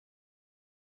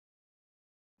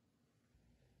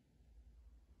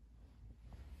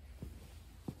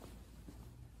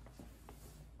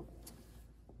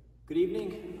Good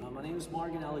evening. My name is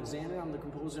Morgan Alexander. I'm the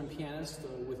composer and pianist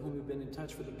with whom you've been in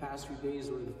touch for the past few days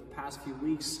or the past few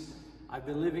weeks. I've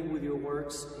been living with your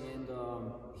works, and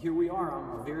here we are.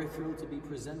 I'm very thrilled to be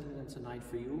presenting them tonight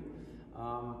for you.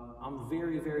 I'm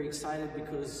very excited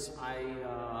because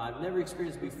I've never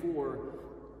experienced before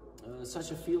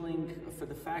such a feeling for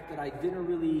the fact that I didn't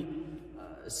really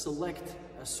select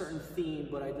a certain theme,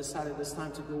 but I decided this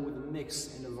time to go with a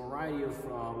mix and a variety of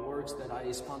works that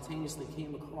I spontaneously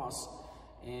came across.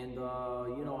 And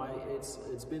you know,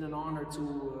 it's been an honor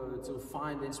to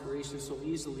find inspiration so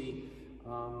easily.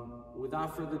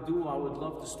 Without further ado, I would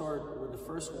love to start with the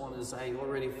first one, as I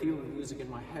already feel the music in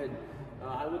my head.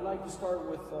 I would like to start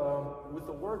with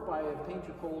a work by a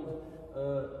painter called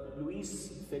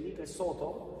Luis Felipe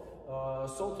Soto.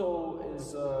 Soto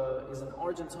is an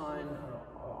Argentine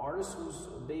artist who's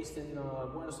based in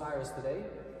Buenos Aires today,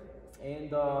 and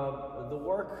the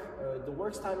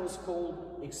work's title is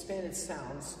called Expanded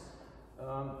Sounds.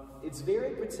 It's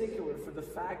very particular for the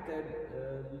fact that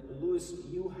Luis,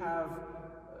 you have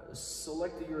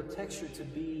selected your texture to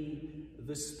be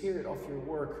the spirit of your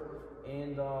work,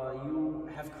 and you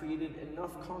have created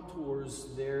enough contours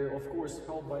there, of course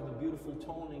helped by the beautiful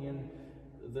toning and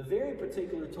the very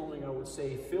particular toning, I would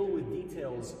say, filled with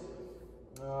details.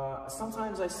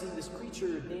 Sometimes I see this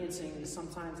creature dancing,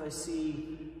 sometimes I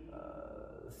see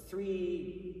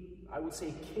three, I would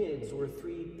say, kids or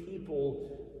three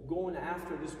people going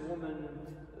after this woman.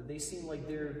 They seem like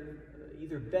they're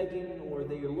either begging or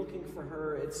they're looking for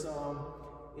her. It's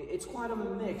quite a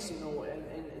mix, you know, and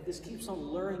this keeps on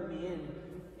luring me in,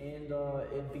 and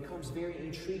it becomes very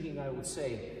intriguing, I would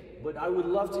say. But I would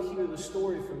love to hear the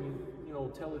story from you, you know,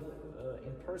 tell it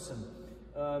in person.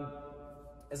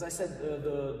 As I said,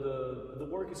 the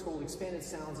work is called Expanded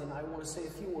Sounds, and I want to say a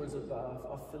few words of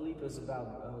Felipe's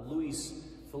about Luis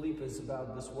Felipe's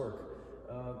about this work.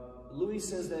 Luis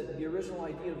says that the original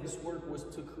idea of this work was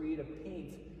to create a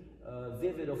paint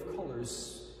vivid of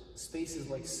colors, spaces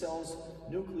like cells,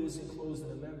 nucleus enclosed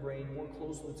in a membrane, more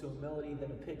closely to a melody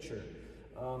than a picture.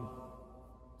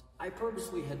 I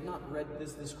purposely had not read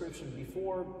this description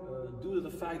before due to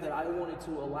the fact that I wanted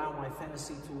to allow my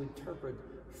fantasy to interpret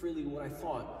freely what I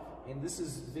thought. And this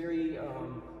is very,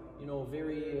 you know,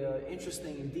 very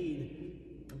interesting indeed,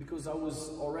 because I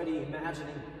was already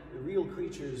imagining real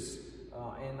creatures,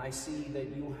 and I see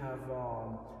that you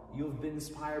have been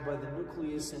inspired by the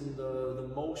nucleus and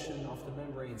the motion of the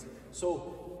membranes.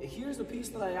 So here's the piece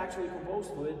that I actually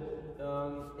composed with.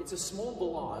 It's a small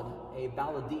ballade, a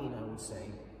balladine, I would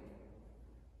say.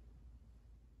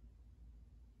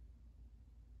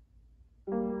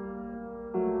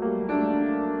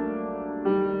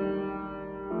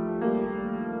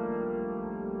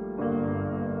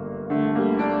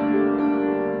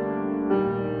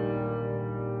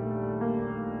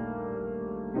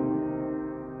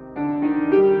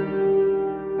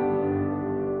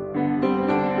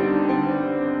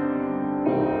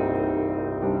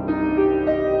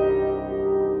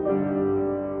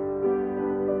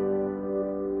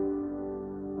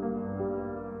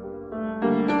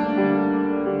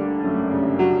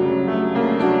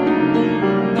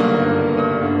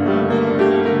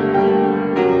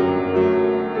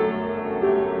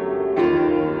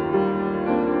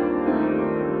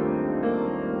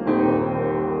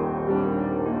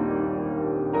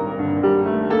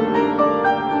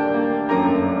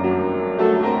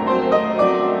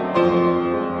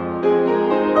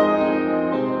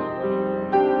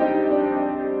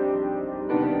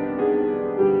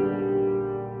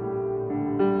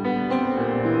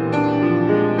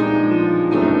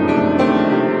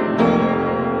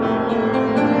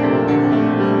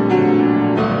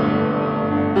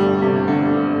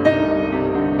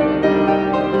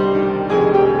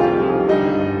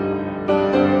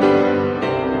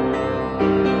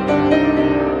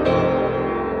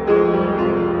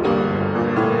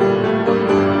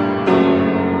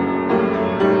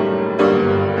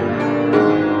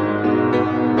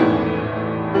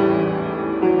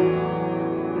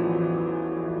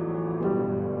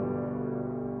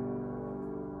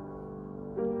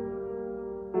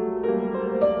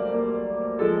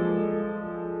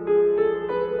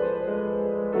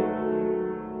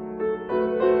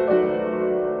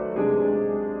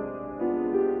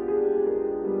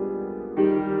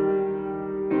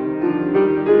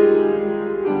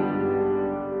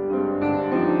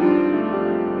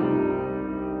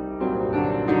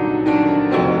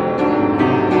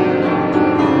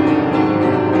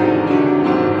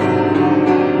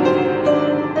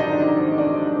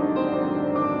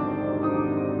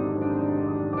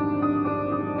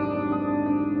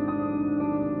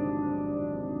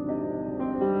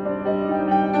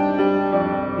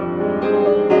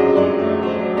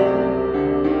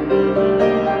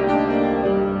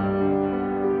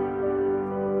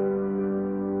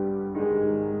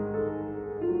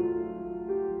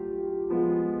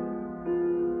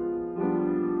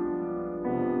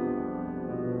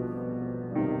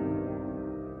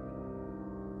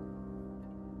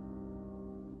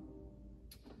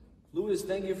 Luis,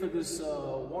 thank you for this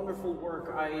wonderful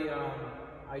work.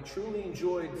 I truly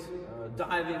enjoyed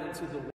diving into the